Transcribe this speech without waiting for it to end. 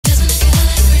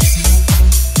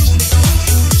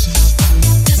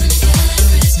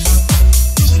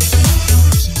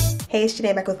Hey, it's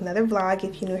Janae back with another vlog.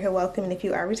 If you're new here, welcome, and if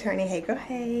you are returning, hey girl,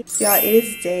 hey. So y'all, it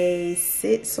is day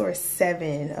 6 or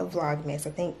 7 of Vlogmas. I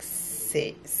think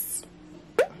 6.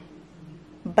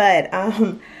 But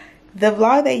the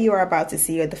vlog that you are about to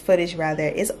see, or the footage rather,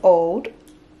 is old,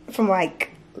 from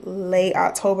like late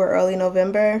October, early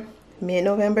November,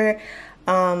 mid-November.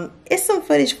 It's some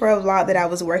footage for a vlog that I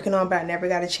was working on, but I never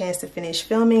got a chance to finish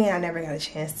filming. I never got a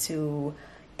chance to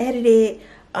edit it.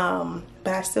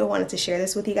 But I still wanted to share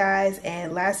this with you guys.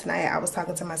 And last night I was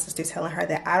talking to my sister, telling her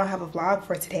that I don't have a vlog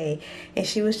for today, and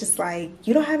she was just like,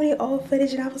 you don't have any old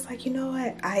footage? And I was like, you know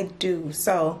what, I do.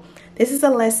 So this is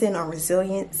a lesson on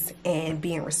resilience and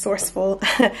being resourceful.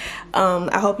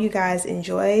 I hope you guys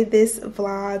enjoy this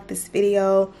vlog, this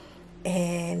video,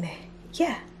 and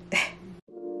yeah.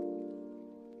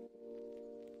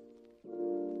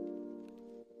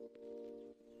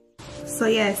 So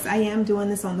yes, I am doing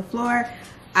this on the floor.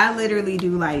 I literally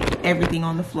do like everything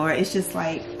on the floor. It's just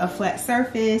like a flat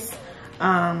surface.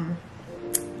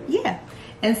 Yeah.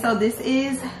 And so this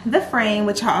is the frame,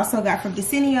 which I also got from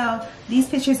Decenio. These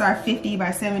pictures are 50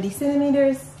 by 70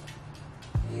 centimeters.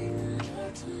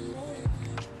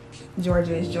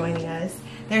 Georgia is joining us.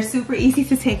 They're super easy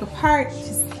to take apart.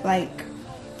 Just like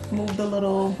move the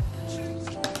little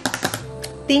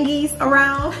thingies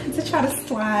around to try to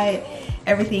slide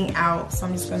everything out. So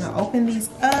I'm just gonna open these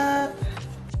up.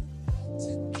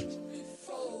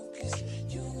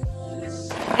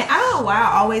 Why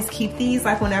I always keep these,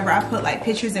 like whenever I put like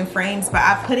pictures in frames, but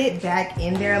I put it back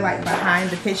in there like behind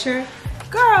the picture.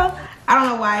 Girl, I don't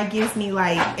know why, it gives me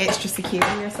like extra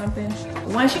security or something.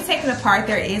 Once you take it apart,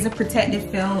 there is a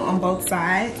protective film on both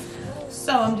sides.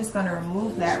 So I'm just gonna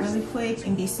remove that really quick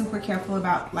and be super careful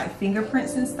about like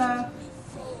fingerprints and stuff.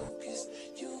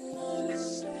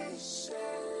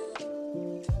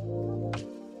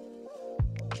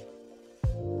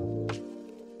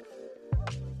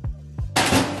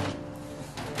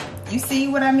 You see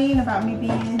what I mean about me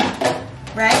being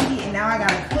raggedy? And now I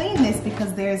gotta clean this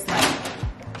because there's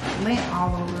like lint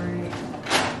all over it,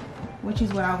 which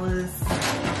is what I was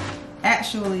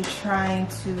actually trying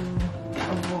to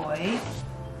avoid.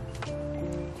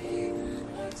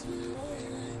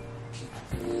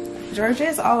 Georgia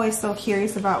is always so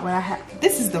curious about what I have.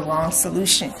 This is the wrong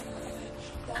solution.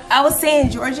 I was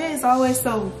saying Georgia is always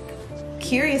so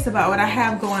curious about what I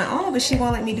have going on, but she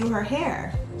won't let me do her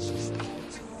hair.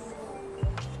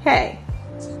 Hey.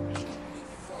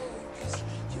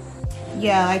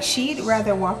 Yeah, like she'd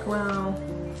rather walk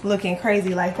around looking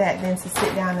crazy like that than to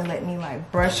sit down and let me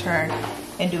like brush her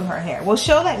and do her hair. Well,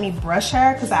 she'll let me brush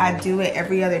her because I do it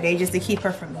every other day just to keep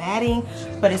her from matting.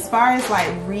 But as far as like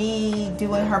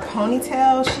redoing her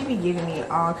ponytail, she be giving me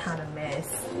all kind of mess.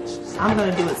 I'm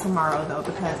gonna do it tomorrow though,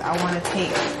 because I want to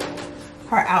take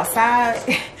her outside.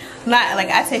 Not like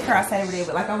I take her outside every day,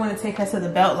 but like I want to take her to the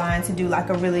belt line to do like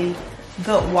a really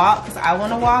good walk, because I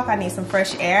want to walk. I need some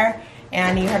fresh air and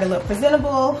I need her to look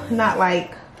presentable, not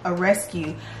like a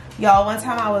rescue. Y'all, one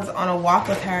time I was on a walk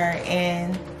with her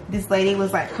and this lady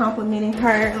was like complimenting her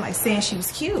and like saying she was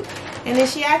cute, and then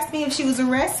she asked me if she was a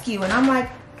rescue, and I'm like,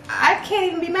 I can't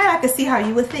even be mad. I can see how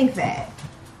you would think that.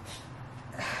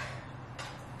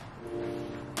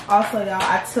 Also, y'all,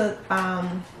 I took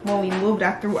when we moved,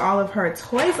 I threw all of her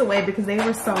toys away because they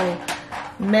were so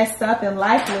messed up and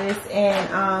lifeless,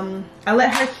 and I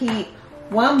let her keep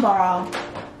one ball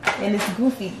and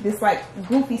this like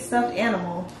goofy stuffed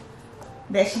animal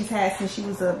that she's had since she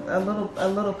was a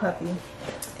little puppy.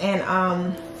 And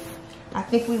I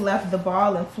think we left the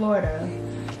ball in Florida,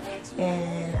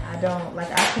 and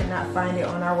I could not find it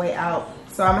on our way out,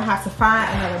 so I'm gonna have to find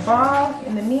another ball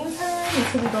in the meantime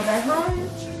until we go back home.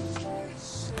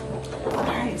 All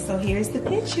right, so here's the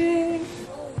picture.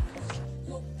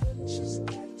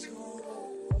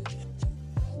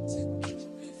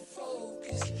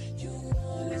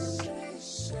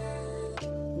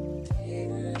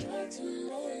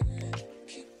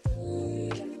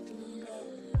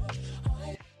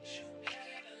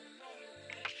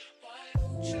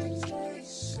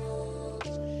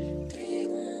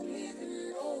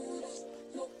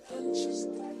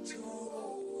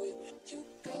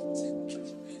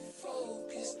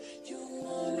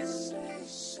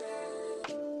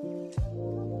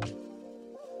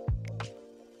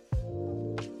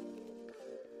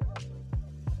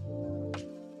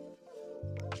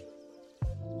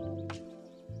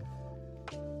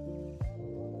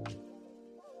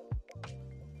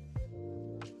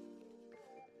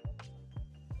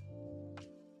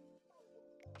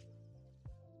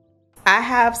 I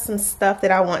have some stuff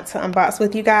that I want to unbox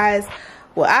with you guys.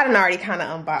 Well, I done already kind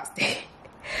of unboxed it.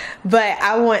 but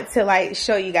I want to like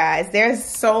show you guys. There's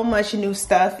so much new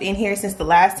stuff in here since the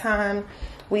last time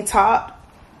we talked,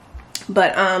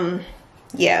 but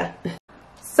yeah.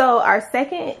 So our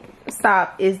second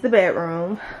stop is the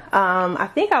bedroom. I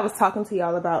think I was talking to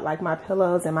y'all about like my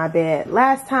pillows and my bed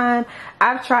last time.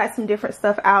 I've tried some different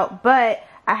stuff out, but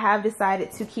I have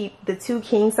decided to keep the 2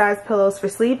 king size pillows for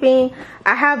sleeping.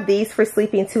 I have these for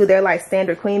sleeping too. They're like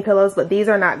standard queen pillows, but these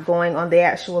are not going on the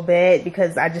actual bed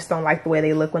because I just don't like the way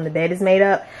they look when the bed is made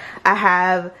up. I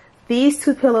have these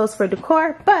 2 pillows for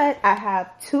decor, but I have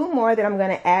 2 more that I'm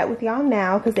going to add with y'all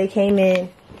now because they came in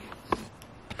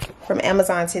from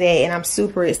Amazon today and I'm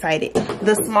super excited.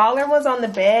 The smaller ones on the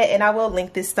bed, and I will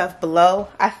link this stuff below.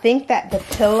 I think that the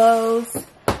pillows,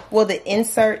 well, the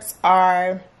inserts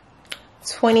are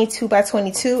 22 by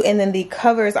 22 and then the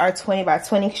covers are 20 by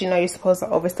 20 because you know you're supposed to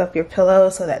overstuff your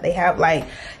pillows so that they have like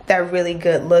that really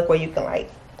good look where you can like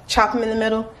chop them in the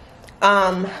middle.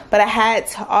 But I had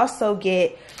to also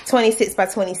get 26 by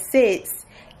 26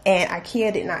 and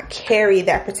Ikea did not carry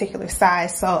that particular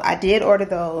size, so I did order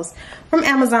those from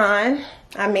Amazon.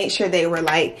 I made sure they were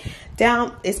like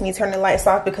down. It's me turning the lights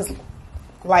off because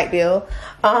light bill.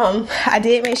 I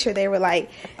did make sure they were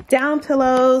like down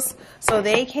pillows, so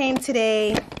they came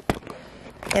today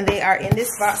and they are in this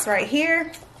box right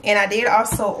here. And I did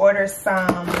also order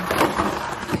some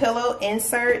pillow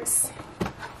inserts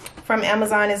from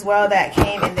Amazon as well that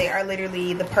came, and they are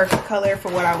literally the perfect color for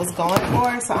what I was going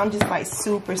for, so I'm just like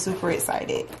super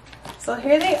excited. So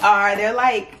here they are. They're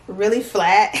like really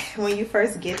flat when you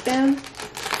first get them,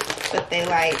 but they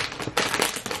like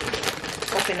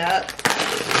open up.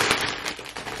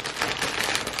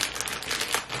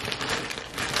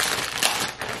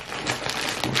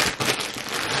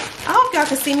 I hope y'all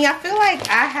can see me. I feel like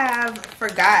I have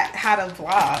forgot how to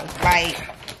vlog. Like,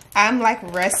 I'm like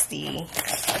rusty.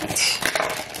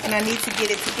 And I need to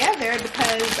get it together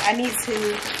because I need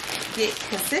to get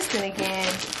consistent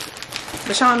again.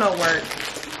 But y'all know work,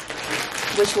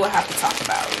 which we'll have to talk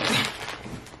about.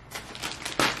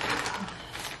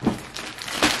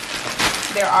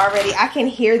 They're already, I can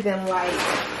hear them like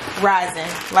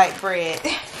rising like bread.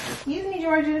 Excuse me,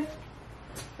 Georgia.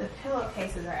 The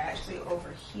pillowcases are actually over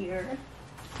here.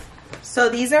 So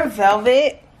these are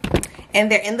velvet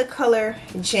and they're in the color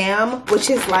Jam, which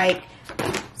is like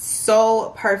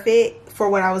so perfect for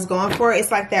what I was going for. It's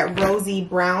like that rosy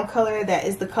brown color that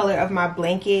is the color of my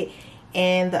blanket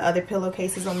and the other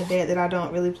pillowcases on the bed that I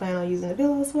don't really plan on using the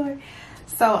pillows for.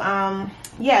 So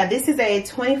yeah, this is a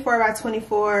 24 by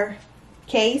 24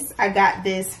 case. I got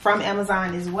this from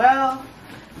Amazon as well,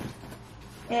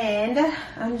 and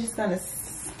I'm just gonna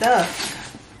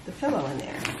stuff the pillow in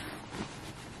there.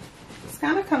 It's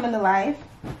kind of coming to life.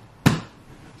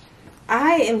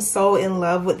 I am so in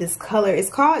love with this color. It's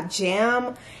called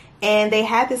Jam, and they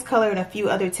had this color in a few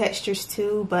other textures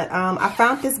too, but I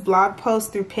found this blog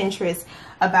post through Pinterest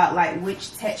about like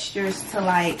which textures to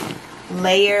like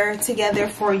layer together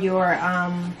for your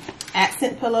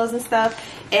accent pillows and stuff,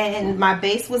 and my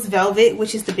base was velvet,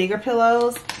 which is the bigger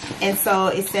pillows, and so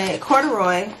it said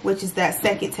corduroy, which is that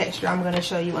second texture I'm going to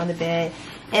show you on the bed,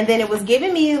 and then it was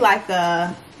giving me like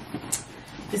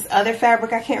this other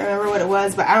fabric. I can't remember what it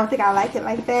was, but I don't think I like it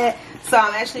like that, so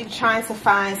I'm actually trying to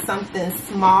find something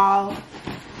small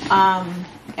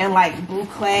and like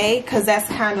boucle, because that's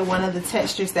kind of one of the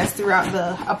textures that's throughout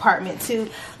the apartment too.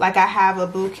 Like I have a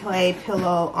boucle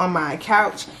pillow on my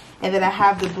couch, and then I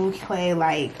have the boucle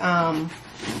like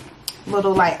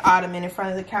little like ottoman in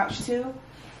front of the couch too.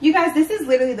 You guys, this is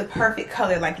literally the perfect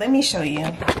color. Like, let me show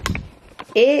you.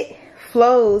 It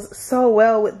flows so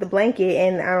well with the blanket,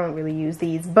 and I don't really use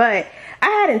these, but I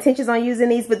had intentions on using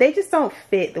these, but they just don't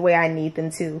fit the way I need them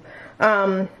to.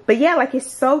 But yeah, like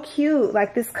it's so cute.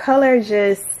 Like this color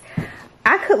just,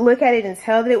 I could look at it and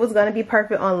tell that it was going to be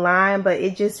perfect online, but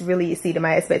it just really exceeded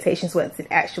my expectations once it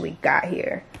actually got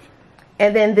here.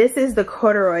 And then this is the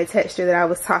corduroy texture that I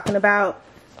was talking about.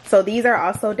 So these are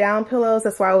also down pillows.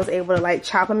 That's why I was able to like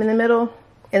chop them in the middle,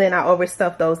 and then I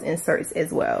overstuffed those inserts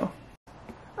as well.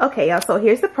 Okay, y'all, so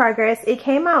here's the progress. It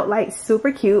came out like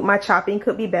super cute. My chopping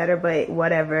could be better, but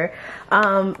whatever.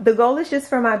 The goal is just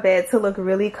for my bed to look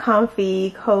really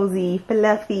comfy, cozy,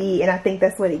 fluffy, and I think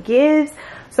that's what it gives.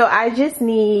 So I just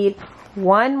need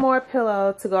one more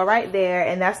pillow to go right there,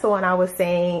 and that's the one I was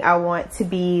saying I want to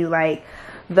be like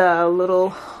the little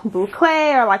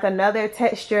boucle or like another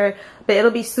texture, but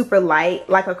it'll be super light,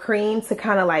 like a cream, to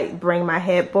kind of like bring my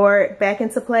headboard back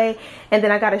into play. And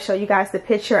then I got to show you guys the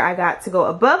picture I got to go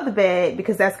above the bed,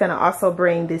 because that's going to also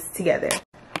bring this together.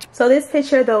 So this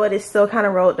picture, though it is still kind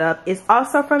of rolled up, is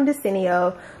also from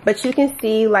Decenio, but you can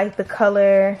see like the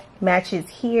color matches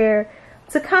here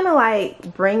to kind of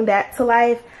like bring that to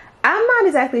life. I'm not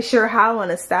exactly sure how I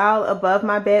want to style above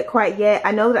my bed quite yet.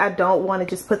 I know that I don't want to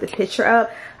just put the picture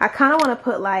up. I kind of want to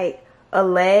put like a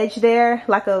ledge there,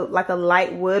 like a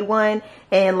light wood one,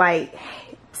 and like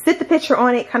sit the picture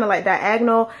on it kind of like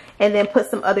diagonal, and then put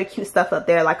some other cute stuff up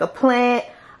there, like a plant,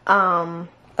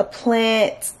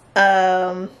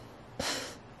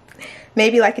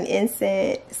 maybe like an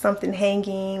incense, something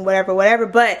hanging, whatever.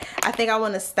 But I think I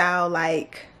want to style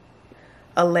like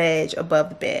a ledge above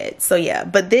the bed. So yeah,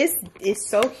 but this is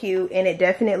so cute, and it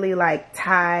definitely like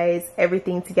ties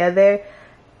everything together.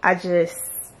 I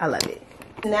love it.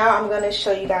 Now I'm gonna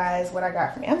show you guys what I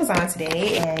got from Amazon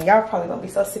today, and y'all probably gonna be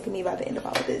so sick of me by the end of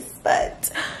all of this,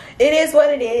 but it is what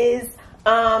it is.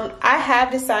 I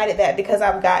have decided that because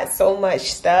I've got so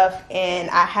much stuff and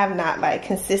I have not like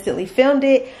consistently filmed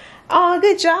it. Oh,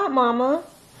 good job, mama.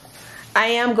 I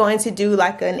am going to do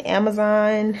like an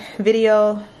Amazon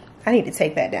video. I need to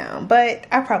take that down, but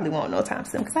I probably won't no time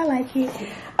soon because I like it.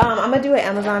 I'm gonna do an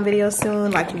Amazon video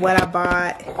soon, like what I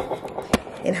bought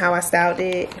and how I styled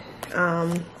it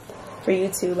for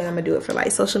YouTube, and I'm gonna do it for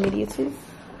like social media too.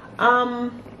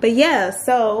 But yeah,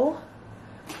 so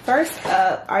first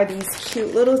up are these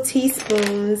cute little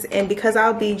teaspoons, and because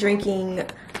I'll be drinking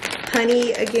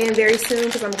honey again very soon,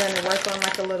 because I'm gonna work on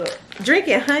like a little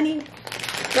drinking honey,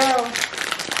 girl,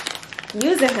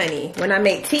 using honey when I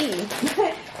make tea.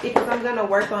 Because I'm gonna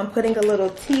work on putting a little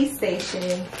tea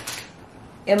station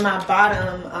in my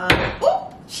bottom,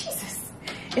 oh Jesus,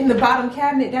 in the bottom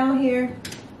cabinet down here,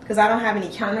 because I don't have any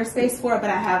counter space for it,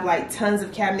 but I have like tons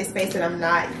of cabinet space that I'm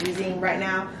not using right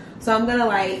now. So I'm gonna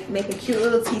like make a cute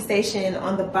little tea station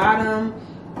on the bottom,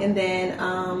 and then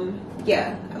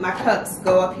yeah, my cups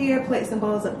go up here, plates and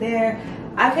bowls up there.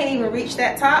 I can't even reach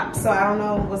that top, so I don't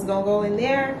know what's gonna go in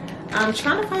there. I'm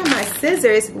trying to find my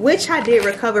scissors, which I did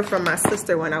recover from my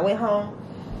sister when I went home.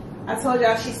 I told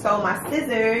y'all she stole my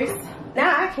scissors.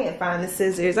 Now I can't find the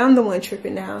scissors. I'm the one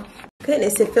tripping now.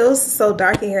 Goodness, it feels so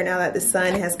dark in here now that the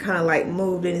sun has kind of like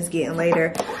moved and it's getting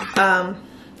later. Found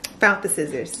the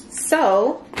scissors.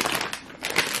 So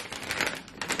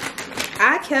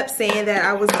I kept saying that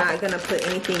I was not gonna put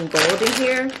anything gold in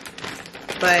here,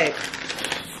 but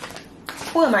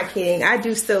who am I kidding? I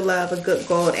do still love a good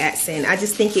gold accent. I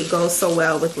just think it goes so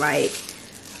well with like,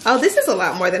 oh, this is a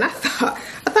lot more than I thought.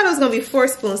 I thought it was gonna be 4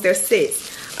 spoons, there's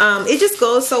 6. It just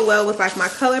goes so well with like my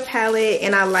color palette,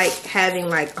 and I like having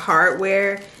like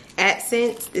hardware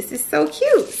accents. This is so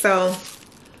cute. So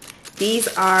these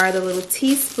are the little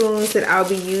teaspoons that I'll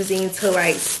be using to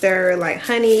like stir like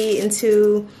honey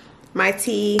into my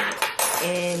tea,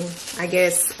 and I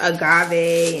guess agave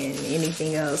and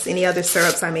anything else, any other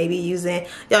syrups I may be using.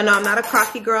 Y'all know I'm not a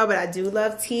coffee girl, but I do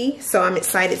love tea, so I'm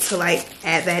excited to like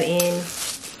add that in.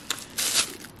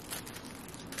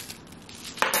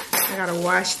 I gotta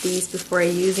wash these before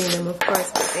using them, of course,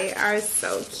 but they are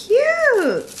so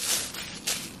cute.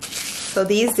 So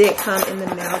these did come in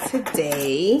the mail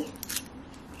today.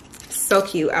 So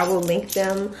cute. I will link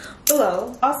them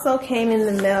below. Also came in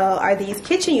the mail are these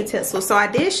kitchen utensils. So I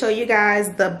did show you guys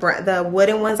the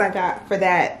wooden ones I got for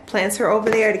that planter over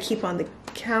there to keep on the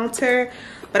counter,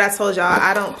 but I told y'all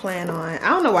I don't plan on, I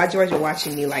don't know why Georgia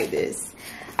watching me like this.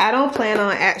 I don't plan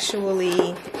on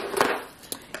actually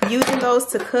using those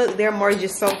to cook. They're more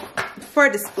just so for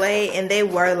display, and they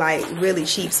were like really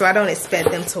cheap, so I don't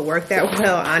expect them to work that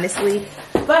well, honestly.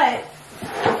 But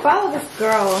I follow this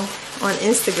girl on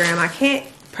Instagram. I can't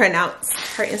pronounce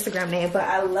her Instagram name, but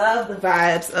I love the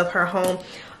vibes of her home.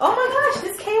 Oh my gosh,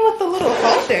 this came with a little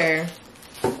holder.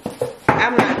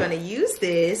 I'm not gonna use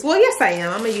this. Well, yes I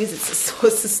am. I'm gonna use it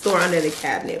to store under the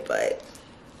cabinet, but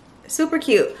super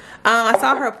cute. I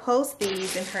saw her post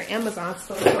these in her Amazon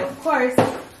store, so of course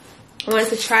I wanted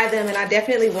to try them, and I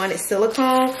definitely wanted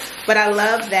silicone, but I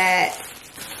love that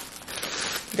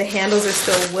the handles are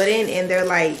still wooden and they're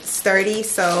like sturdy,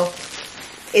 so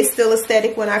it's still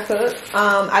aesthetic when I cook.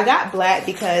 I got black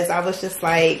because I was just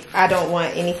like, I don't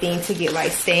want anything to get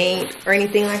like stained or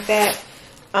anything like that.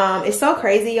 It's so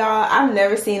crazy, y'all. I've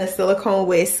never seen a silicone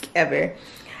whisk ever.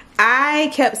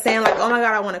 I kept saying like, oh my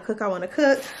God, I want to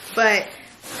cook, but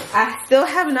I still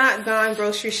have not gone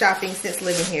grocery shopping since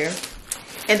living here.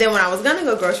 And then when I was gonna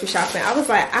go grocery shopping, I was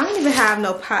like, I don't even have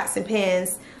no pots and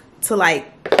pans to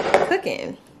like cook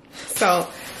in. So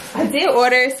I did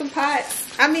order some pots.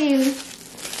 I mean,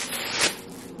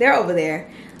 they're over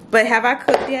there, but have I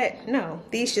cooked yet? No,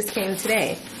 these just came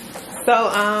today.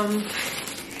 So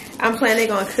I'm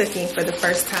planning on cooking for the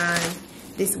first time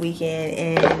this weekend,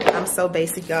 and I'm so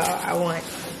basic, y'all. I want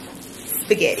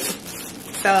spaghetti.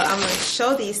 So I'm gonna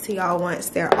show these to y'all once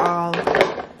they're all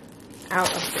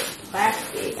out of the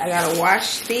plastic. I gotta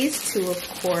wash these two, of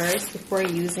course, before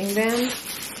using them.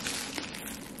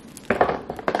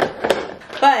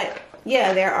 But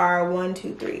yeah, there are 1,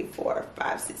 2, 3, 4,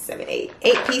 5, 6, 7, 8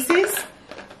 pieces.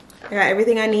 I got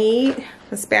everything I need: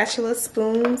 a spatula,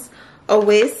 spoons, a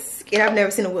whisk, and I've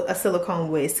never seen a silicone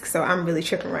whisk, so I'm really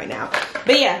tripping right now.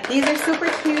 But yeah, these are super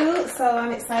cute, so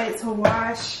I'm excited to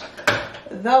wash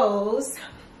those.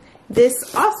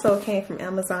 This also came from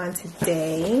Amazon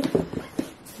today.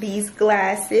 These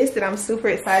glasses that I'm super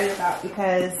excited about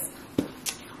because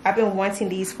I've been wanting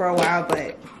these for a while,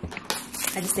 but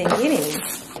I just didn't get any.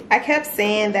 I kept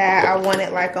saying that I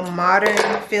wanted like a modern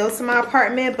feel to my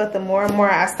apartment, but the more and more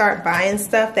I start buying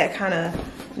stuff that kind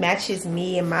of matches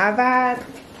me and my vibe,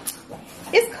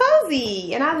 it's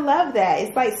cozy, and I love that.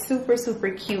 It's like super,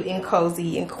 super cute and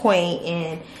cozy and quaint,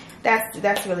 and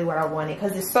that's really what I wanted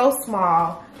because it's so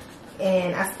small,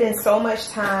 and I spend so much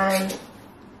time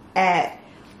at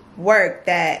work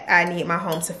that I need my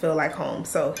home to feel like home.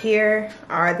 So here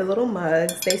are the little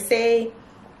mugs. They say,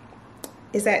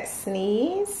 is that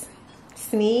sneeze?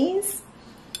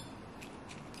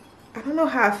 I don't know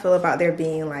how I feel about there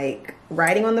being like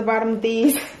writing on the bottom of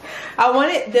these. I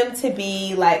wanted them to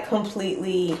be like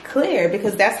completely clear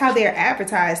because that's how they're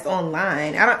advertised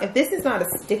online. If this is not a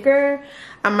sticker,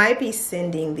 I might be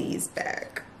sending these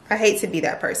back. I hate to be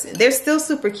that person. They're still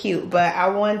super cute, but I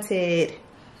wanted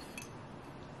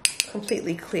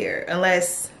completely clear,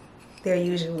 unless they're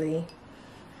usually,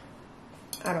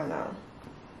 I don't know.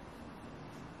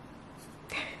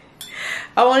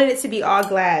 I wanted it to be all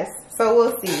glass, so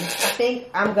we'll see. I think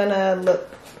I'm gonna look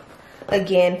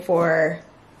again for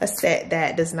a set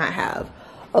that does not have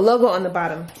a logo on the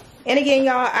bottom. And again,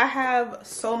 y'all, I have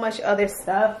so much other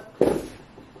stuff.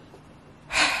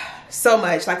 So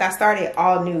much, like I started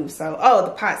all new. So, oh,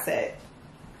 the pot set.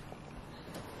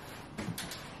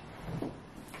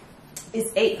 It's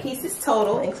 8 pieces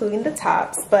total, including the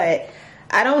tops, but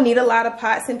I don't need a lot of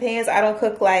pots and pans. I don't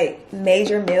cook like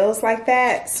major meals like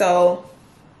that, so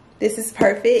this is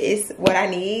perfect. It's what I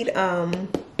need.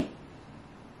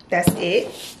 That's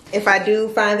it. If I do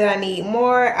find that I need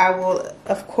more, I will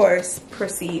of course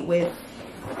proceed with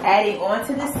adding on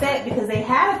to this set because they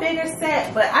had a bigger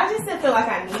set, but I just didn't feel like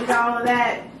I needed all of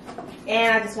that,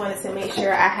 and I just wanted to make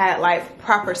sure I had like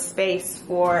proper space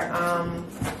for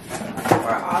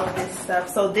all of this stuff.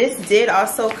 So this did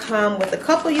also come with a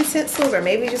couple utensils, or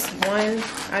maybe just one.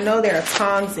 I know there are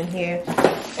tongs in here,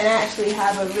 and I actually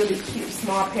have a really cute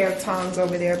small pair of tongs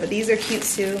over there, but these are cute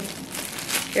too.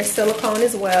 They're silicone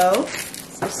as well,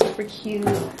 so super cute.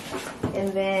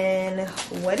 And then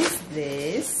what is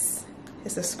this?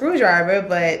 It's a screwdriver,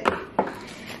 but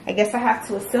I guess I have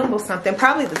to assemble something,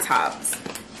 probably the tops.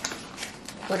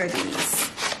 What are these?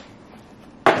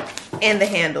 And the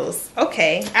handles.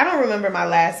 Okay, I don't remember my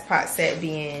last pot set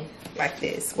being like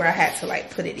this, where I had to like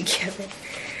put it together.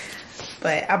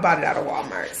 But I bought it out of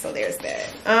Walmart, so there's that.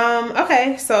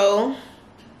 Okay, so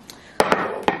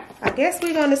I guess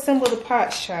we're gonna assemble the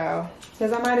pots, child.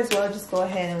 Because I might as well just go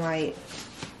ahead and like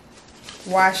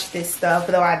wash this stuff.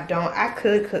 Though I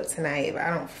could cook tonight, but I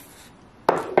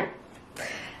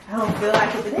don't feel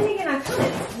like it. But then again, I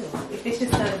could. If it's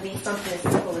just gonna be something as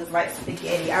simple as like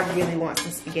spaghetti, I really want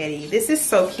some spaghetti. This is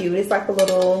so cute. It's like a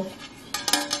little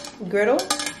griddle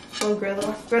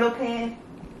pan.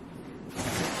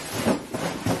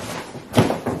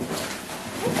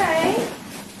 Okay.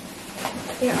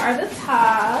 Here are the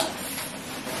tops,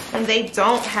 and they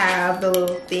don't have the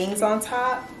little things on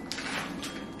top.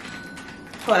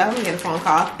 Hold on, I'm gonna get a phone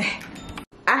call.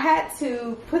 I had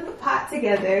to put the pot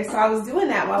together, so I was doing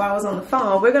that while I was on the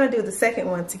phone. We're gonna do the second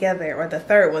one together, or the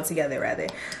third one together rather.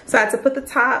 So I had to put the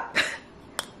top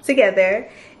together,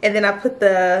 and then I put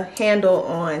the handle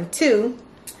on too.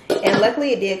 And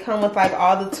luckily it did come with like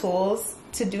all the tools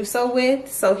to do so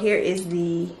with. So here is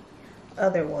the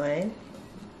other one.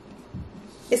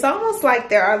 It's almost like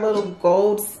there are little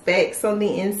gold specks on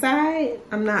the inside.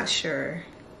 I'm not sure,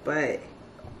 but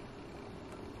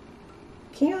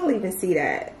can y'all even see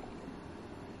that?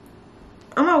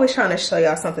 I'm always trying to show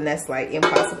y'all something that's like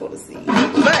impossible to see,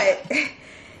 but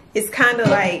it's kind of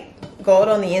like gold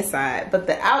on the inside, but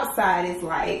the outside is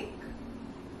like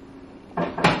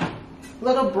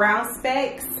little brown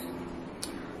specks.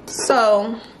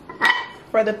 So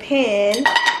for the pan,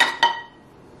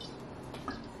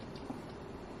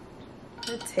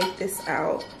 I'll take this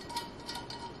out.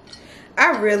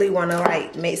 I really want to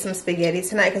like make some spaghetti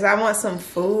tonight because I want some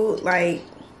food, like,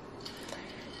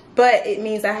 but it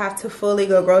means I have to fully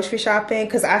go grocery shopping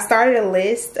because I started a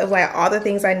list of like all the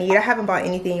things I need. I haven't bought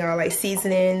anything, or like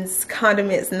seasonings,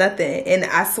 condiments, nothing. And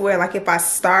I swear, like if I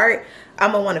start,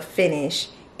 I'm gonna want to finish.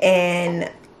 And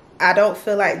I don't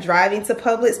feel like driving to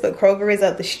Publix, but Kroger is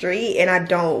up the street and I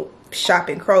don't shop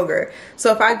in Kroger.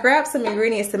 So if I grab some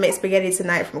ingredients to make spaghetti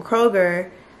tonight from Kroger,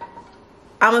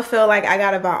 I'm gonna feel like I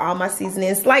gotta buy all my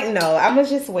seasonings. Like, no, I'm gonna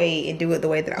just wait and do it the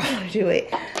way that I want to do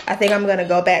it. I think I'm gonna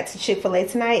go back to Chick-fil-A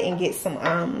tonight and get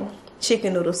some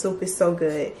chicken noodle soup. It's so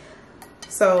good.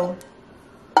 So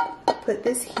put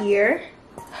this here.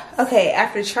 Okay,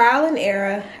 after trial and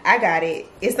error, I got it.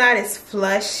 It's not as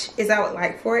flush as I would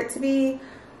like for it to be,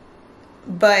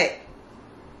 but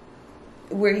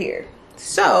we're here.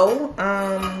 So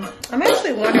I'm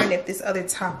actually wondering if this other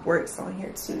top works on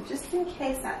here too, just in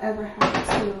case I ever have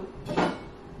to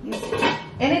use it.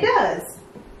 And it does.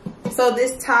 So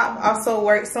this top also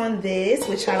works on this,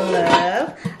 which I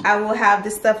love. I will have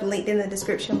this stuff linked in the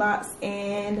description box,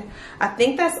 and I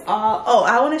think that's all. Oh,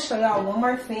 I want to show y'all one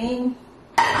more thing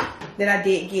that I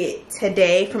did get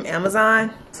today from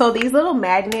Amazon. So these little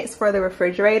magnets for the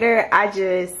refrigerator, I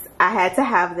had to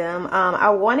have them. I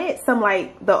wanted some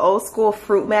like the old school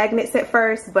fruit magnets at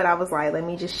first, but I was like, let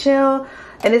me just chill.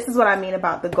 And this is what I mean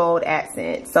about the gold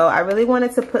accent. So I really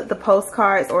wanted to put the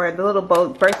postcards or the little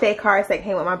birthday cards that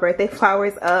came with my birthday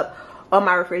flowers up on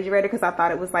my refrigerator because I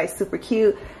thought it was like super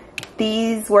cute.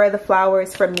 These were the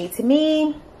flowers from Me to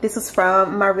Me. This was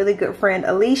from my really good friend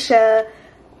Alicia,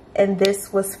 and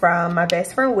this was from my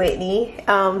best friend Whitney.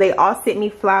 They all sent me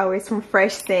flowers from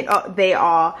Fresh Scent. Oh, they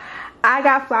all. I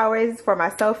got flowers for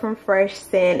myself from Fresh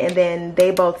Scent, and then they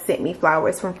both sent me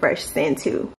flowers from Fresh Scent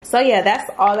too. So yeah, that's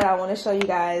all that I want to show you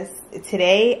guys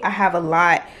today. I have a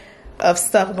lot of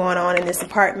stuff going on in this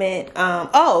apartment.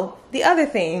 Oh, the other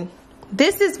thing,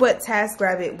 this is what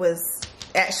TaskRabbit was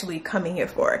actually coming here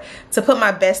for, to put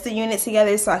my Besta unit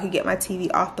together so I could get my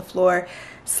TV off the floor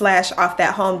 / off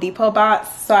that Home Depot box.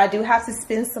 So I do have to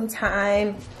spend some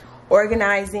time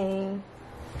organizing,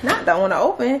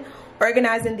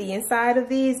 organizing the inside of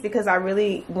these, because I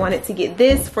really wanted to get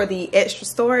this for the extra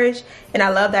storage. And I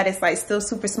love that it's like still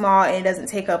super small and it doesn't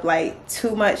take up like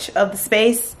too much of the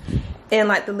space in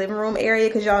like the living room area,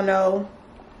 because y'all know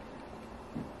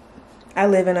I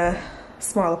live in a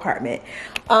small apartment.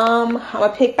 I'm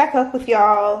gonna pick back up with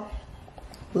y'all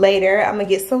later. I'm gonna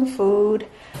get some food.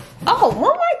 Oh,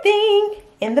 one more thing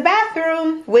in the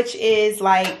bathroom, which is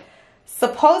like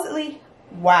supposedly,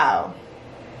 wow,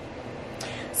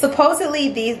 supposedly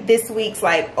this week's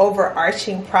like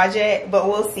overarching project, but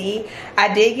we'll see.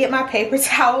 I did get my paper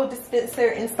towel dispenser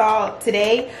installed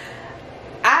today.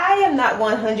 I am not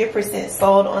 100%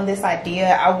 sold on this idea.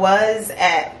 I was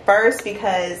at first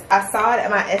because I saw it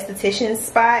at my esthetician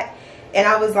spot and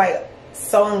I was like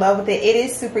so in love with it. It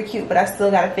is super cute, but I still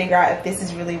got to figure out if this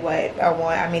is really what I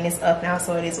want. I mean, it's up now,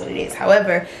 so it is what it is.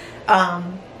 However,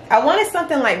 I wanted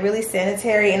something like really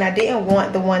sanitary, and I didn't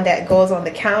want the one that goes on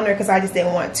the counter because I just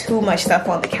didn't want too much stuff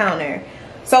on the counter.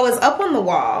 So it's up on the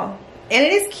wall and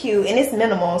it is cute and it's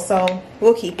minimal, so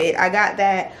we'll keep it. I got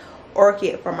that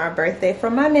orchid for my birthday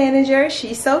from my manager.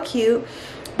 She's so cute.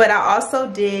 But I also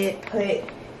did put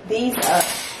these up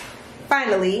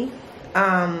finally.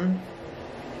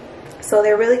 So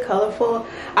they're really colorful.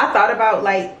 I thought about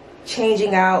like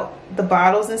changing out the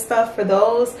bottles and stuff for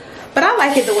those, but I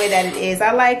like it the way that it is.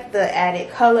 I like the added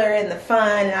color and the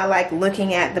fun, and I like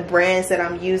looking at the brands that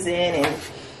I'm using and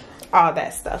all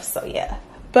that stuff. So yeah,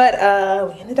 but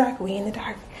we in the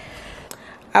dark.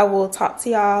 I will talk to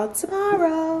y'all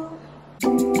tomorrow.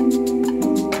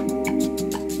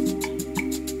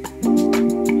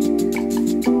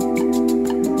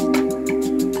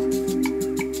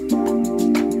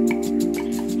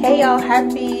 Hey y'all,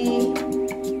 happy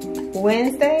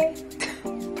Wednesday.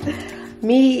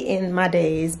 Me and my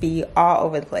days be all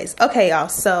over the place. Okay y'all,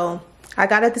 so I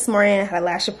got up this morning, I had a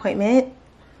lash appointment.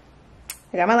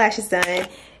 I got my lashes done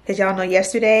because y'all know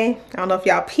yesterday, I don't know if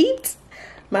y'all peeped,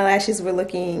 my lashes were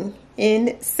looking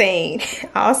insane.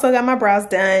 I also got my brows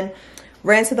done,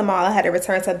 ran to the mall. I had to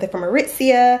return something from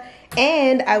Aritzia,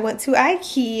 and I went to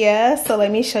Ikea. So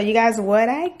let me show you guys what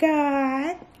I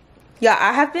got. Y'all,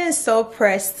 I have been so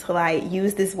pressed to like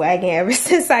use this wagon ever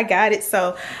since I got it.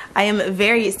 So I am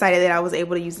very excited that I was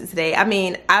able to use it today. I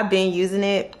mean, I've been using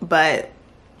it, but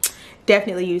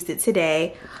definitely used it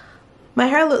today. My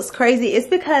hair looks crazy. It's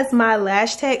because my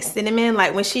lash tech, Cinnamon,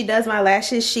 like when she does my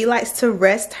lashes, she likes to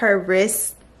rest her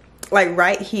wrist like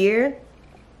right here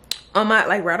on my,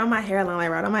 like right on my hairline,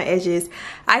 like right on my edges.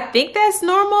 I think that's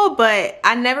normal, but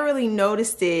I never really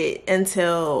noticed it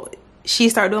until she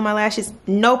started doing my lashes.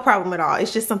 No problem at all.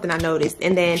 It's just something I noticed.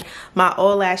 And then my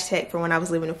old lash tech from when I was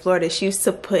living in Florida, she used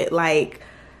to put like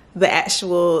the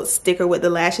actual sticker with the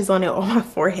lashes on it on my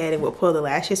forehead and would pull the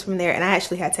lashes from there, and I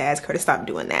actually had to ask her to stop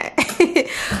doing that.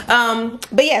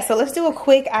 But yeah, so let's do a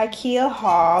quick IKEA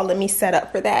haul. Let me set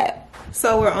up for that.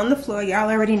 So we're on the floor, y'all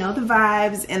already know the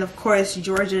vibes, and of course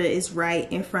Georgia is right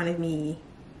in front of me.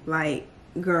 Like,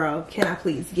 girl, can I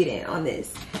please get in on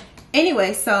this?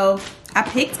 Anyway, so I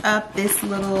picked up this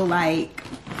little like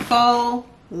faux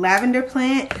lavender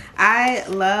plant. I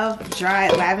love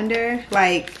dried lavender,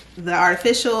 like the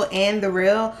artificial and the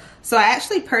real. So I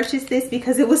actually purchased this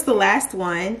because it was the last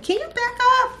one. Can you back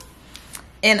up?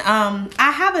 And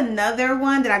I have another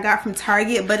one that I got from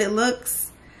Target, but it looks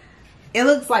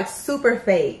like super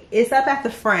fake. It's up at the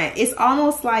front. It's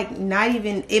almost like not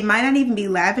even, it might not even be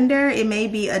lavender. It may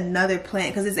be another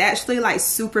plant because it's actually like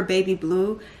super baby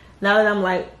blue. Now that I'm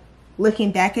like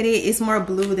looking back at it, it's more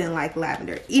blue than like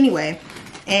lavender. Anyway,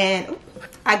 and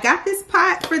I got this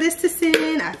pot for this to sit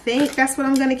in. I think that's what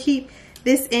I'm gonna keep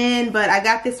this in, but I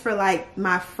got this for like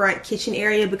my front kitchen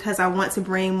area because I want to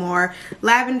bring more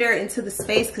lavender into the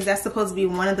space because that's supposed to be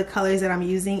one of the colors that I'm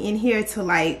using in here to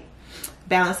like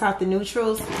balance out the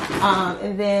neutrals.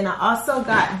 And then I also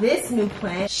got this new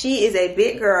plant. She is a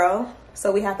big girl,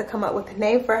 so we have to come up with a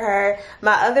name for her.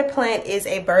 My other plant is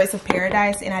a Birds of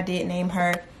Paradise, and I did name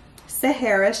her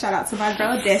Sahara. Shout out to my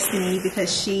girl Destiny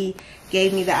because she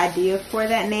gave me the idea for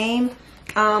that name.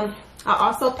 I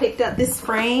also picked up this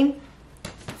frame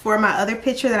for my other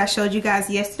picture that I showed you guys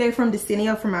yesterday from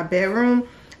Decenio for my bedroom.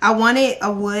 I wanted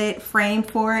a wood frame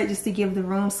for it just to give the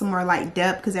room some more like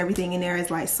depth because everything in there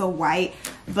is like so white.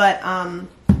 But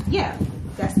yeah,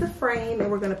 that's the frame,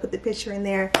 and we're gonna put the picture in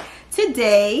there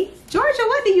today. Georgia,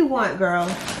 what do you want, girl?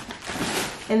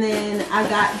 And then I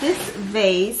got this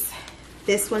vase.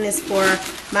 This one is for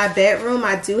my bedroom.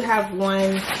 I do have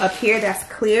one up here that's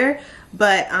clear,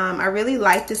 but I really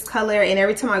like this color, and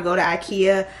every time I go to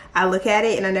IKEA, I look at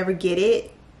it and I never get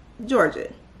it.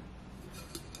 Georgia.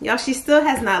 Y'all, she still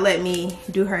has not let me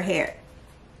do her hair.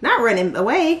 Not running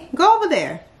away. Go over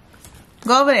there.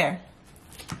 Go over there.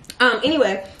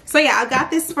 Anyway, so yeah, I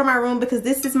got this for my room because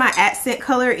this is my accent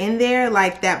color in there,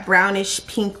 like that brownish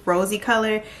pink rosy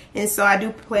color. And so I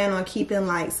do plan on keeping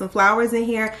like some flowers in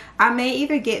here. I may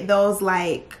either get those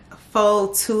like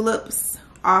faux tulips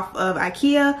off of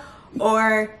IKEA,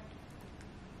 or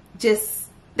just,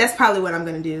 that's probably what I'm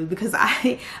gonna do because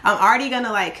I'm already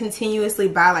gonna like continuously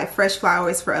buy like fresh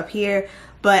flowers for up here,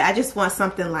 but I just want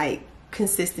something like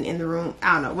consistent in the room.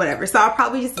 I don't know, whatever. So I'll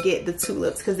probably just get the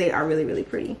tulips because they are really, really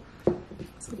pretty.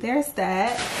 So there's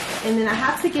that. And then I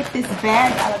have to get this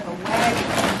bag out of the way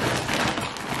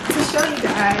to show you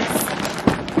guys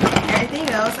everything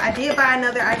else. I did buy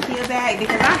another IKEA bag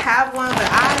because I have one, but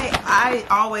I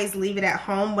always leave it at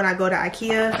home when I go to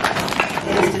IKEA.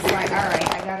 And it's just like, all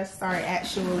right, I gotta start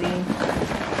actually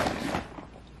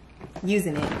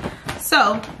using it.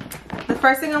 So the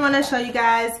first thing I want to show you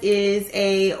guys is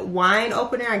a wine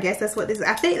opener. I guess that's what this is.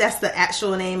 I think that's the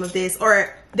actual name of this,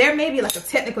 or there may be like a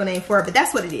technical name for it, but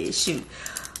that's what it is. Shoot,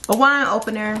 a wine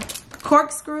opener,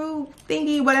 corkscrew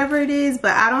thingy, whatever it is,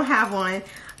 but I don't have one.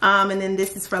 And then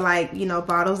this is for like, you know,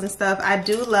 bottles and stuff. I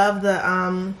do love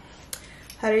the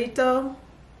Jarrito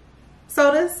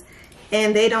sodas,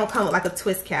 and they don't come with like a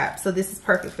twist cap, so this is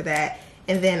perfect for that.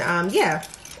 And then yeah,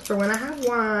 for when I have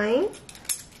wine.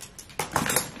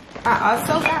 I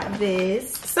also got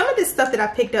this. Some of this stuff that I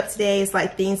picked up today is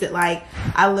like things that like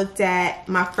I looked at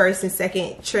my first and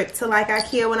second trip to like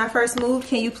IKEA when I first moved.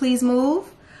 Can you please move?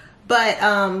 But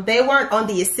they weren't on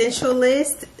the essential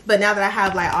list. But now that I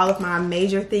have like all of my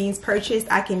major things purchased,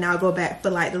 I can now go back for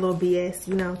like the little BS,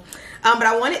 you know. But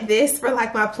I wanted this for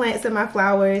like my plants and my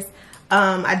flowers.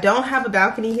 I don't have a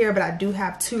balcony here, but I do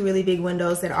have two really big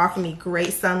windows that offer me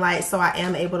great sunlight, so I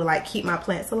am able to like keep my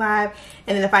plants alive.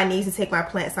 And then if I need to take my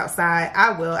plants outside,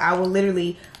 I will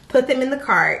literally put them in the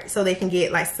cart so they can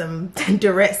get like some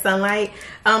direct sunlight.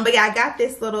 But yeah, I got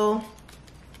this little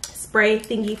spray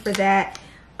thingy for that,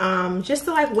 just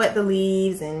to like wet the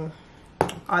leaves and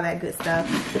all that good stuff.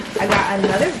 I got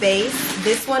another vase.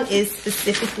 This one is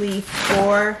specifically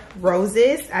for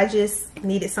roses. I just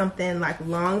needed something like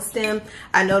long stem.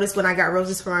 I noticed when I got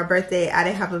roses for my birthday, I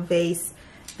didn't have a vase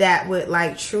that would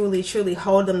like truly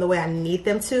hold them the way I need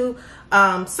them to.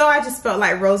 So I just felt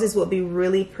like roses would be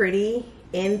really pretty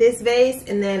in this vase.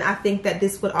 And then I think that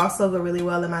this would also go really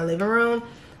well in my living room.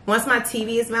 Once my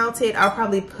TV is mounted, I'll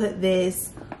probably put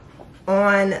this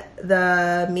on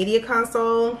the media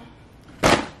console.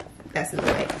 That's in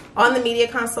the way. On the media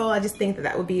console, I just think that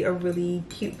that would be a really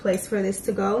cute place for this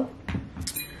to go.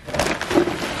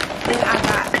 Then I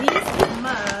got these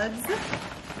mugs.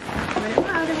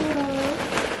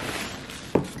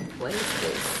 What is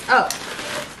this? Oh,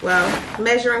 well,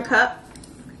 measuring cup.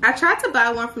 I tried to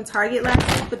buy one from Target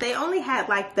last week, but they only had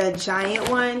like the giant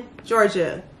one.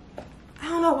 Georgia, I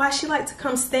don't know why she liked to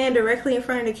come stand directly in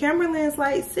front of the camera lens,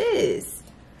 like, sis.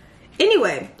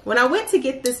 Anyway, when I went to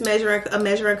get this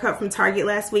measuring cup from Target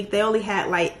last week, they only had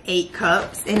like 8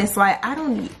 cups, and it's like, I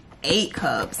don't need 8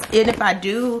 cups. And if I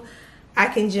do, I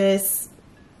can just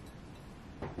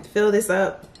fill this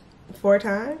up 4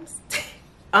 times.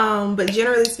 But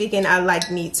generally speaking, I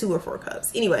like need 2 or 4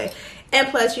 cups. Anyway, and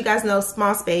plus, you guys know,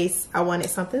 small space. I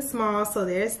wanted something small, so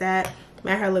there's that.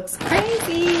 My hair looks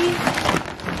crazy.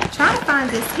 Trying to find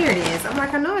this. Here it is. I'm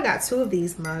like, I know I got 2 of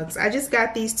these mugs. I just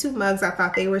got these 2 mugs. I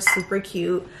thought they were super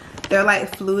cute. They're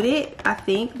like fluted. I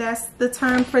think that's the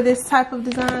term for this type of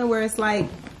design, where it's like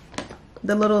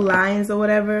the little lines or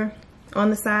whatever on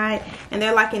the side, and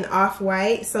they're like an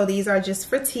off-white. So these are just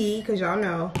for tea, because y'all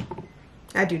know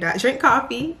I do not drink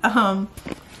coffee.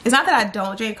 It's not that I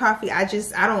don't drink coffee, I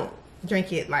don't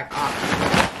drink it like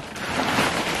often.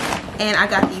 And I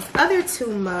got these other 2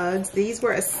 mugs. These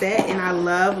were a set, and I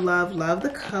love, love, love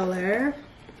the color.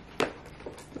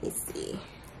 Let me see.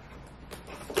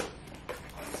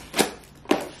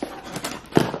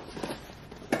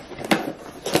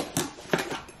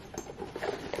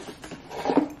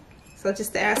 So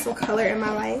just to add some color in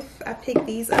my life, I picked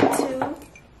these up too.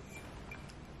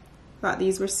 Thought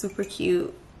these were super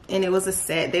cute, and it was a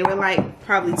set. They were like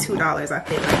probably $2, I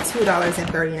think, like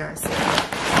 $2.39.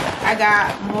 I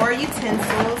got more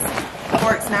utensils,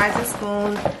 forks, knives, and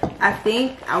spoons. I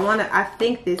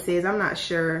think this is, I'm not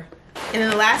sure. And then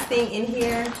the last thing in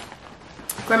here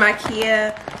from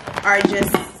Ikea are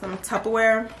just some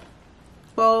Tupperware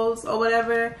bowls or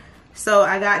whatever. So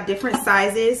I got different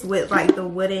sizes with like the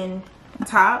wooden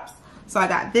tops. So I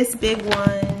got this big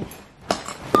one,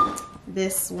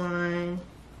 this one,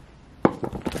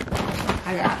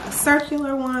 I got a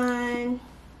circular one,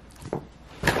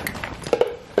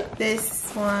 this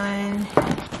one,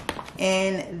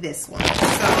 and this one.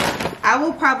 So I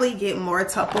will probably get more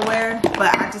Tupperware,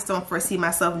 but I just don't foresee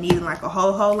myself needing like a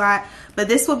whole lot. But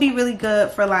this will be really good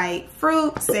for like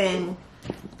fruits and,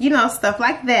 you know, stuff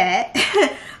like that.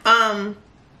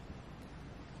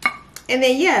 And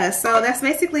then yeah, so that's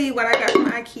basically what I got from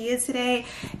Ikea today.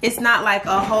 It's not like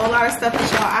a whole lot of stuff, but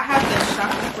y'all, I have been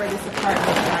shopping for this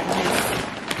apartment like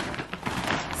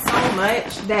this so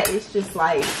much that it's just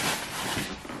like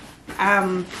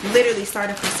I'm literally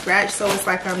starting from scratch. So it's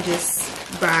like I'm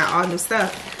just buying all new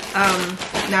stuff.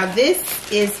 Now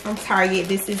this is from Target.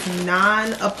 This is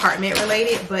non-apartment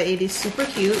related, but it is super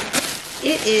cute.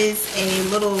 It is a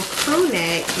little crew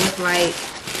neck with like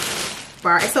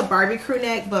it's a Barbie crew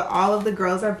neck, but all of the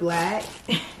girls are black.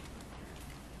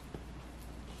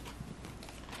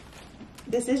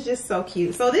 This is just so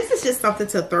cute. So this is just something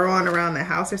to throw on around the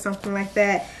house or something like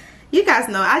that. You guys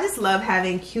know I just love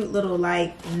having cute little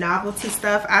like novelty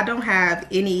stuff. I don't have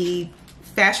any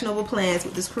fashionable plans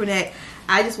with this crew neck.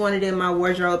 I just wanted it in my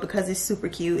wardrobe because it's super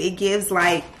cute. It gives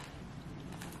like,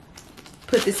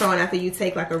 put this on after you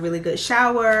take like a really good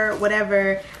shower,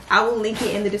 whatever. I will link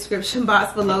it in the description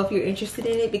box below if you're interested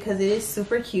in it because it is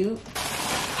super cute.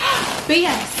 But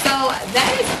yeah, so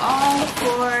that is all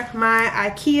for my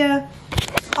Ikea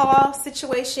haul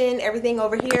situation, everything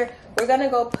over here. We're gonna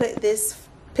go put this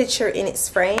picture in its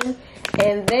frame,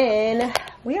 and then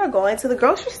we are going to the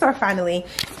grocery store finally.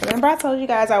 Remember I told you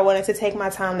guys I wanted to take my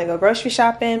time to go grocery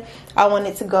shopping. I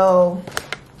wanted to go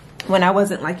when I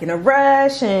wasn't like in a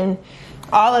rush and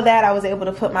all of that. I was able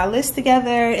to put my list together,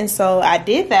 and so I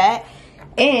did that,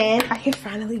 and I can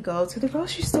finally go to the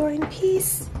grocery store in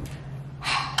peace.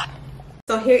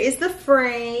 So here is the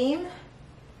frame.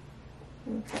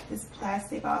 Let me cut this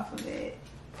plastic off of it.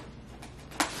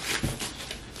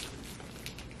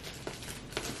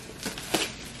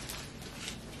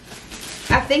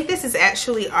 I think this is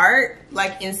actually art,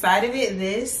 like inside of it,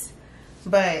 this,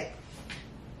 but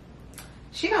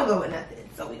she don't go with nothing,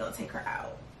 so we gonna take her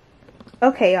out.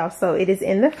 Okay, y'all, so it is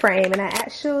in the frame, and I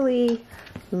actually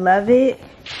love it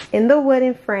in the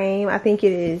wooden frame. I think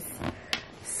it is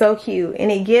so cute,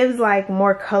 and it gives like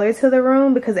more color to the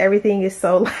room because everything is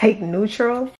so like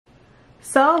neutral.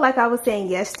 So like I was saying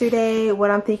yesterday,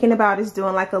 what I'm thinking about is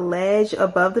doing like a ledge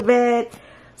above the bed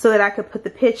so that I could put the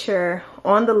picture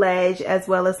on the ledge, as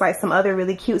well as like some other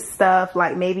really cute stuff,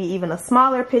 like maybe even a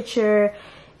smaller picture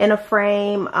in a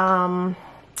frame,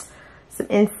 some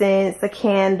incense, a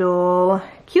candle,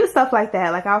 cute stuff like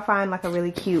that. Like I'll find like a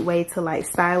really cute way to like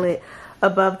style it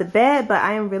above the bed, but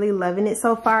I am really loving it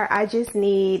so far. I just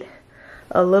need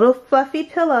a little fluffy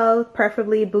pillow,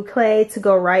 preferably boucle, to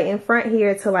go right in front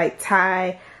here to like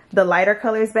tie the lighter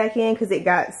colors back in because it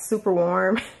got super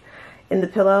warm in the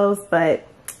pillows. But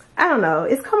I don't know,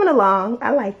 it's coming along.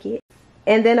 I like it.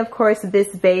 And then of course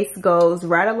this base goes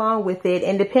right along with it,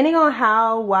 and depending on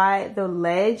how wide the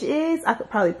ledge is, I could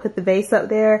probably put the vase up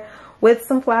there with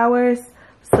some flowers.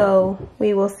 So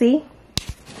we will see.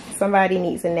 Somebody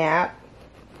needs a nap.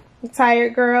 You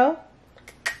tired, girl?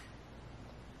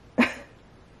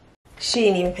 She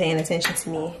ain't even paying attention to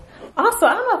me. Also,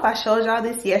 I don't know if I showed y'all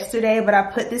this yesterday, but I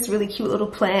put this really cute little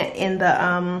plant in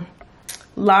the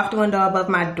loft window above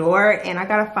my door, and I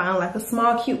gotta find like a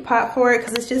small cute pot for it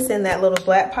because it's just in that little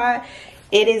black pot.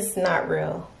 It is not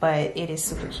real, but it is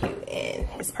super cute and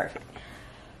it's perfect.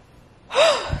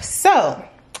 So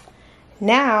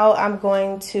now I'm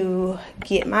going to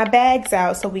get my bags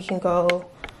out so we can go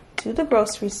to the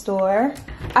grocery store.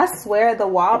 I swear the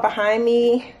wall behind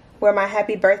me where my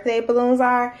happy birthday balloons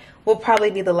are will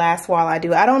probably be the last wall I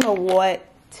do. I don't know what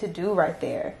to do right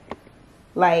there.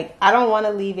 Like, I don't want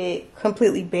to leave it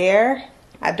completely bare.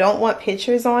 I don't want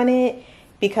pictures on it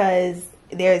because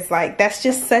there's like, that's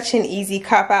just such an easy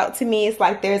cop out to me. It's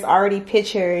like there's already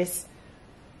pictures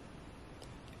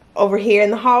over here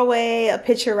in the hallway, a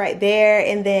picture right there,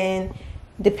 and then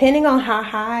depending on how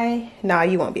high, no,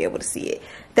 you won't be able to see it.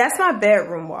 That's my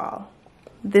bedroom wall.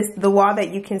 The wall that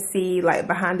you can see like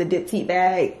behind the Diptyque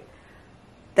bag.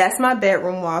 That's my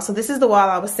bedroom wall. So this is the wall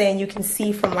I was saying you can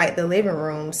see from like the living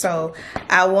room. So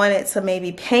I wanted to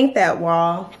maybe paint that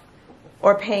wall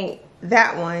or paint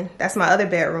that one. That's my other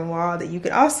bedroom wall that you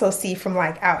can also see from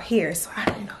like out here. So I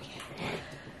don't know yet.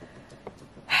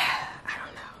 I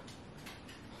don't know.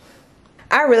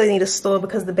 I really need a stool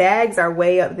because the bags are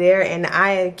way up there and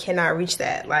I cannot reach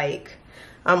that. Like,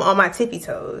 I'm on my tippy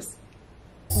toes.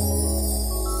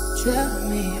 Tell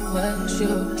me what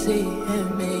you see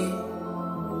in me.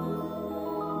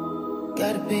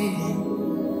 Gotta be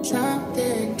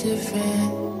something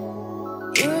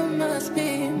different. You must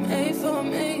be made for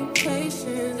me.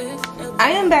 Patience.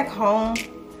 I am back home.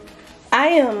 I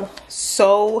am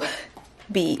so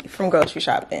beat from grocery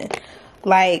shopping.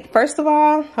 Like, first of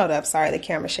all, hold up, sorry, the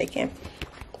camera's shaking.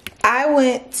 I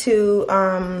went to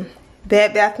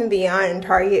Bed Bath & Beyond and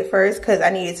Target first because I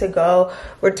needed to go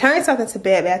return something to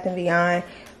Bed Bath & Beyond,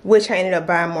 which I ended up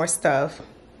buying more stuff.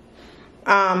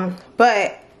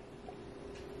 But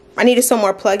I needed some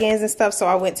more plugins and stuff, so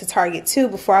I went to Target too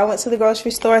before I went to the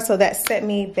grocery store. So that set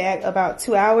me back about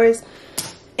 2 hours.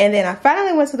 And then I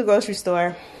finally went to the grocery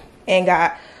store and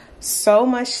got so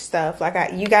much stuff. Like,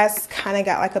 you guys kind of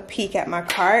got like a peek at my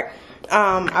cart.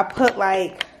 I put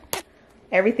like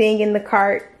everything in the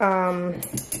cart,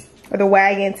 or the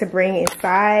wagon to bring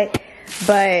inside,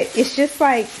 but it's just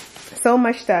like so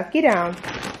much stuff. Get down.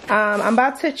 I'm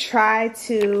about to try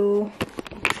to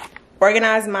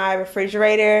organize my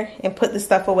refrigerator and put the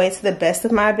stuff away to the best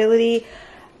of my ability.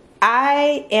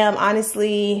 I am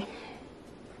honestly,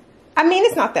 I mean,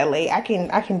 it's not that late. I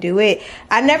can do it.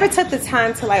 I never took the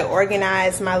time to like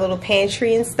organize my little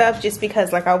pantry and stuff just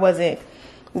because like I wasn't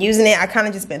using it. I kind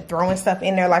of just been throwing stuff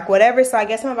in there like whatever. So I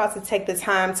guess I'm about to take the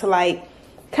time to like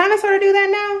kind of sort of do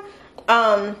that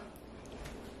now.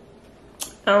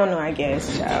 I don't know, I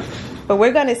guess, child. But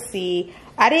we're gonna see.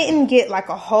 I didn't get like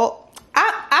a whole,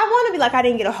 I want to be like I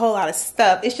didn't get a whole lot of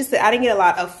stuff. It's just that I didn't get a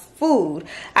lot of food.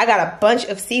 I got a bunch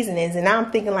of seasonings and now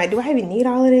I'm thinking like, do I even need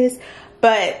all of this?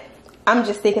 But I'm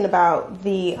just thinking about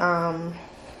the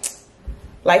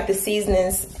like the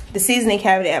seasoning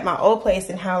cabinet at my old place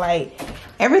and how like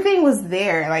everything was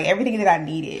there, like everything that I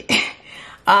needed.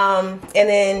 And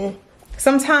then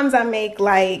sometimes I make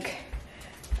like,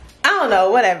 I don't know,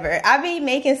 whatever. I be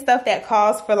making stuff that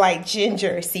calls for like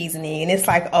ginger seasoning and it's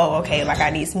like, oh, okay, like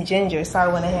I need some ginger. So I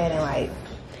went ahead and like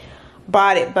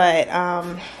bought it. But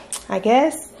I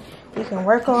guess we can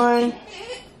work on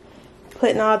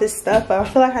putting all this stuff up. I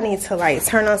feel like I need to like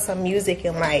turn on some music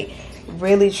and like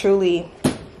really truly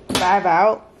vibe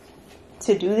out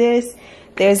to do this.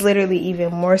 There's literally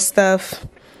even more stuff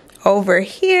over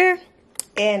here.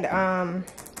 And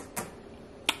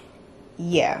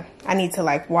yeah, I need to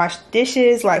like wash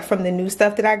dishes like from the new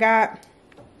stuff that I got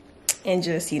and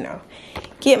just, you know,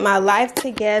 get my life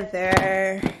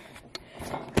together.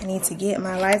 I need to get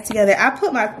my life together. I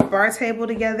put my bar table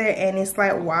together and it's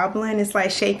like wobbling, it's like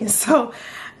shaking, so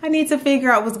I need to figure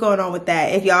out what's going on with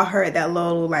that. If y'all heard that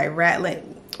little like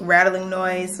rattling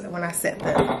noise when I set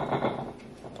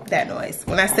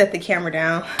when I set the camera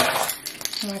down.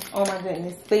 I'm like, oh my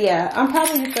goodness. But yeah, I'm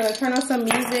probably just gonna turn on some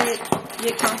music,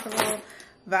 get comfortable,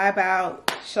 vibe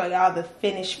out, show y'all the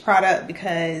finished product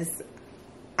because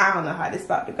I don't know how this is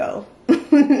about to go.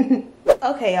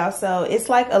 Okay, y'all, so it's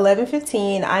like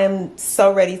 11:15. I am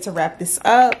so ready to wrap this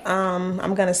up.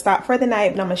 I'm gonna stop for the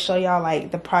night, but I'm gonna show y'all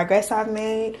like the progress I've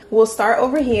made. We'll start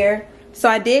over here. So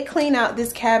I did clean out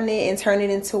this cabinet and turn it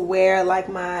into where like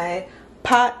my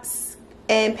pots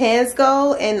and pans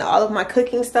go and all of my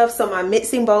cooking stuff. So my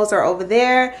mixing bowls are over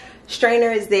there,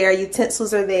 strainer is there,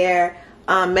 utensils are there,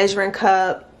 measuring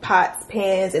cup, pots,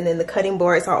 pans, and then the cutting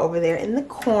boards are over there in the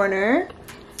corner.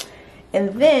 And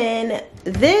then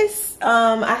this,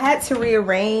 I had to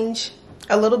rearrange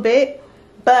a little bit,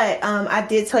 but I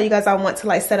did tell you guys I want to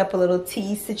like set up a little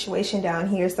tea situation down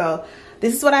here. So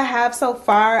this is what I have so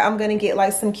far. I'm gonna get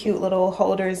like some cute little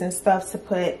holders and stuff to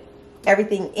put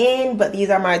everything in, but these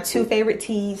are my two favorite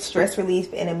teas, stress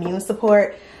relief and immune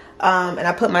support. And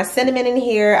I put my cinnamon in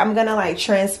here. I'm gonna like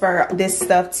transfer this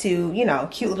stuff to, you know,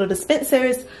 cute little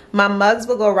dispensers. My mugs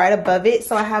will go right above it.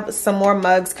 So I have some more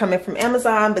mugs coming from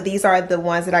Amazon, but these are the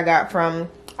ones that I got from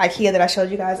Ikea that I showed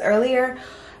you guys earlier.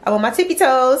 I want my tippy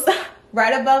toes.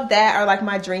 Right above that are like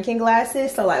my drinking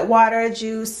glasses. So like water,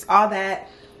 juice, all that.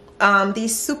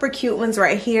 These super cute ones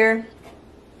right here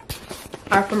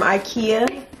are from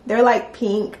Ikea. They're like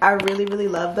pink. I really, really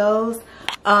love those.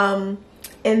 And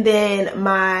then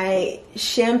my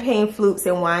champagne flutes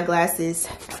and wine glasses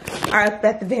are up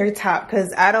at the very top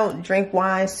because I don't drink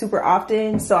wine super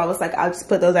often. So I was like, I'll just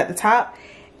put those at the top.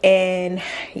 And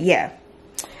yeah.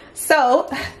 So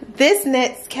this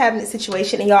next cabinet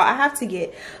situation, and y'all, I have to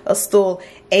get a stool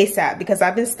ASAP because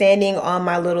I've been standing on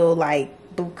my little like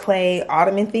boucle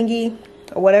ottoman thingy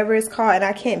or whatever it's called, and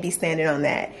I can't be standing on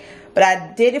that. But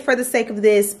I did it for the sake of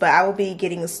this, but I will be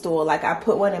getting a stool. Like I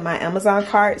put one in my Amazon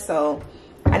cart, so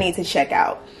I need to check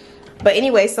out. But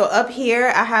anyway, so up here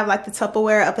I have like the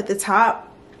Tupperware up at the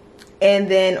top, and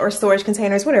then, or storage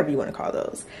containers, whatever you want to call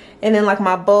those. And then like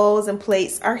my bowls and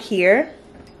plates are here.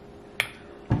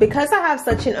 Because I have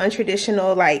such an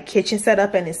untraditional like kitchen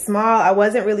setup and it's small, I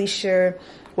wasn't really sure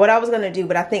what I was gonna do,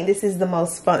 but I think this is the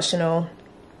most functional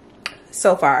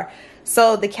so far.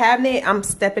 So the cabinet, I'm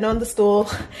stepping on the stool.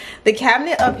 The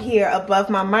cabinet up here above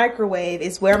my microwave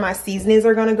is where my seasonings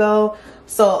are gonna go.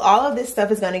 So all of this stuff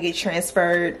is gonna get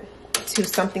transferred to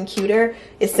something cuter,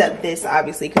 except this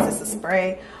obviously because it's a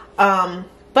spray.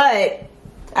 But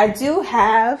I do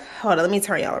have, hold on, let me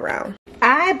turn y'all around.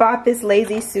 I bought this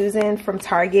Lazy Susan from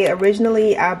Target.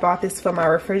 Originally, I bought this for my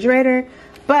refrigerator,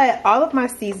 but all of my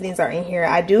seasonings are in here.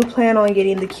 I do plan on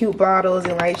getting the cute bottles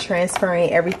and like transferring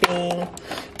everything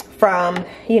from,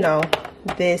 you know,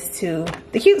 this to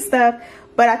the cute stuff.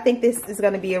 But I think this is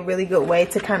going to be a really good way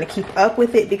to kind of keep up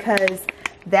with it because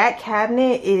that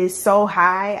cabinet is so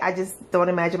high. I just don't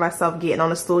imagine myself getting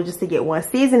on a stool just to get one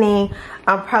seasoning.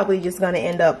 I'm probably just going to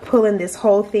end up pulling this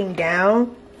whole thing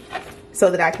down so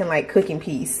that I can like cook in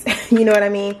peace. You know what I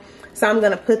mean? So I'm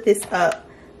gonna put this up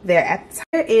there at the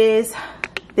top.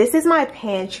 This is my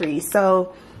pantry.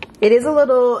 So it is a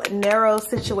little narrow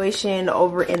situation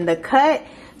over in the cut.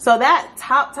 So that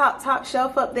top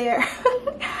shelf up there,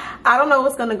 I don't know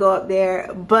what's gonna go up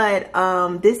there, but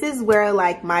this is where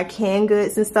like my canned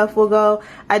goods and stuff will go.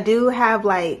 I do have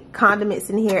like condiments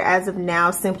in here as of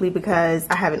now simply because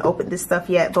I haven't opened this stuff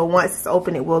yet, but once it's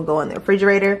open it will go in the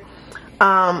refrigerator.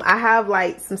 I have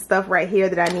like some stuff right here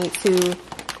that I need to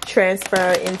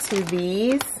transfer into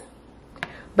these,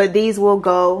 but these will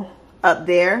go up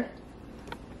there.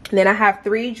 And then I have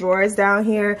 3 drawers down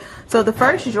here. So the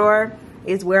first drawer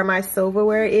is where my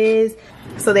silverware is.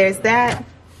 So there's that.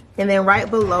 And then right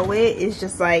below it is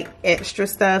just like extra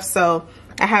stuff. So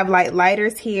I have like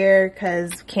lighters here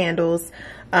because candles.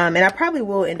 And I probably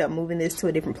will end up moving this to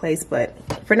a different place, but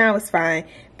for now it's fine.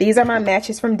 These are my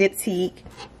matches from Diptyque.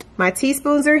 My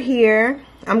teaspoons are here.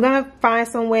 I'm gonna find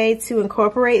some way to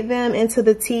incorporate them into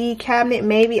the tea cabinet,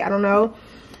 maybe, I don't know.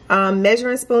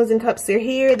 Measuring spoons and cups are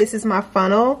here. This is my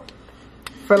funnel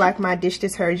for like my dish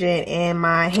detergent and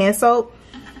my hand soap.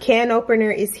 Can opener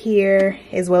is here,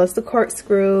 as well as the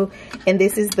corkscrew. And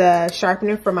this is the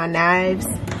sharpener for my knives.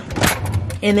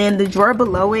 And then the drawer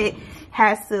below it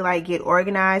has to like get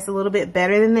organized a little bit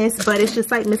better than this, but it's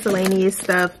just like miscellaneous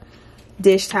stuff.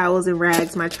 Dish towels and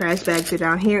rags. My trash bags are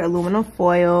down here. Aluminum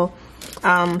foil,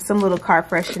 some little car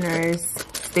fresheners,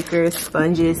 stickers,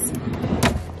 sponges.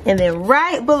 And then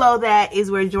right below that is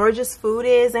where Georgia's food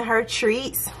is and her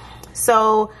treats.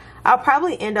 So I'll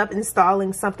probably end up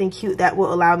installing something cute that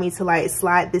will allow me to like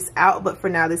slide this out, but for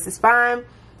now this is fine.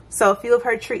 So a few of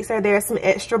her treats are there, some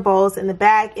extra bowls in the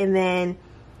back, and then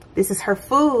this is her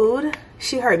food.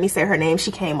 She heard me say her name. She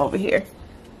came over here.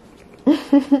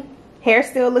 Hair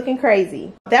still looking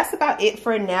crazy. That's about it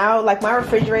for now. Like my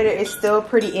refrigerator is still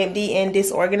pretty empty and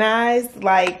disorganized.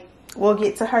 Like we'll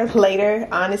get to her later.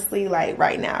 Honestly, like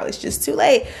right now it's just too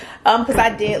late, because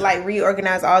I did like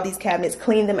reorganize all these cabinets,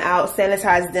 clean them out,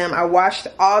 sanitize them. I washed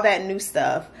all that new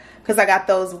stuff because I got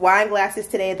those wine glasses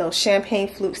today, those champagne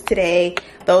flutes today,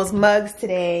 those mugs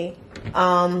today.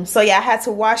 So yeah, I had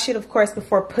to wash it, of course,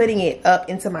 before putting it up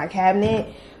into my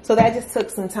cabinet. So that just took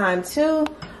some time too.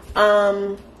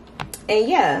 And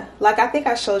yeah, like I think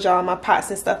I showed y'all my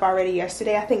pots and stuff already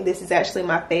yesterday. I think this is actually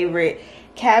my favorite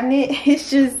cabinet. It's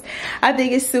just, I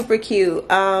think it's super cute.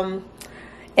 And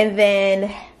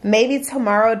then maybe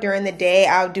tomorrow during the day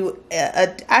I'll do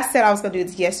I said I was gonna do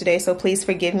this yesterday, so please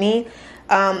forgive me.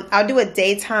 I'll do a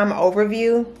daytime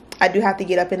overview. I do have to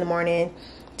get up in the morning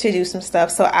to do some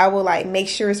stuff, so I will like make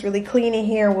sure it's really clean in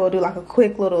here. We'll do like a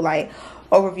quick little like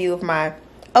overview of my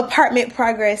apartment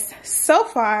progress so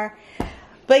far.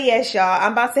 But yes, y'all,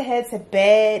 I'm about to head to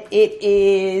bed. It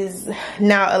is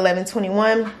now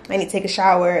 11:21. I need to take a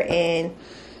shower and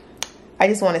I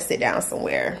just want to sit down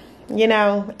somewhere. You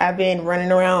know, I've been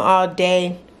running around all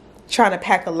day trying to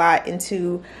pack a lot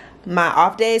into my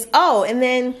off days. Oh, and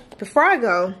then before I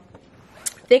go,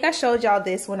 I think I showed y'all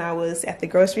this when I was at the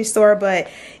grocery store, but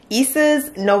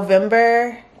Issa's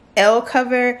November L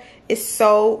cover is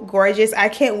so gorgeous. I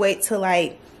can't wait to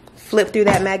like flip through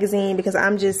that magazine because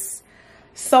I'm just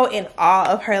so in awe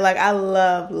of her. Like I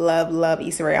love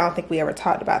Issa Rae. I don't think we ever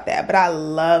talked about that, but I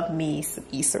love me some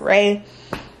Issa Rae.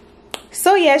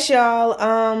 So yes, y'all,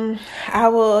 I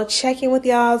will check in with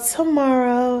y'all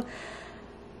tomorrow.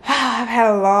 I've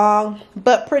had a long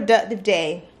but productive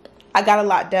day. I got a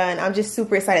lot done. I'm just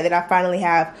super excited that I finally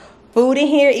have food in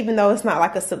here, even though it's not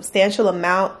like a substantial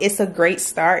amount. It's a great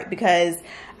start because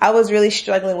I was really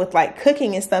struggling with like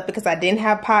cooking and stuff because I didn't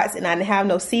have pots and I didn't have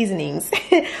no seasonings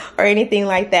or anything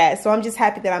like that. So I'm just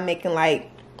happy that I'm making like,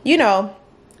 you know,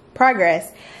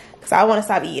 progress, because I want to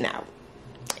stop eating out.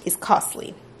 It's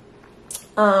costly.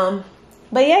 But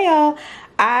yeah, y'all,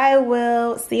 I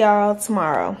will see y'all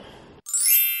tomorrow.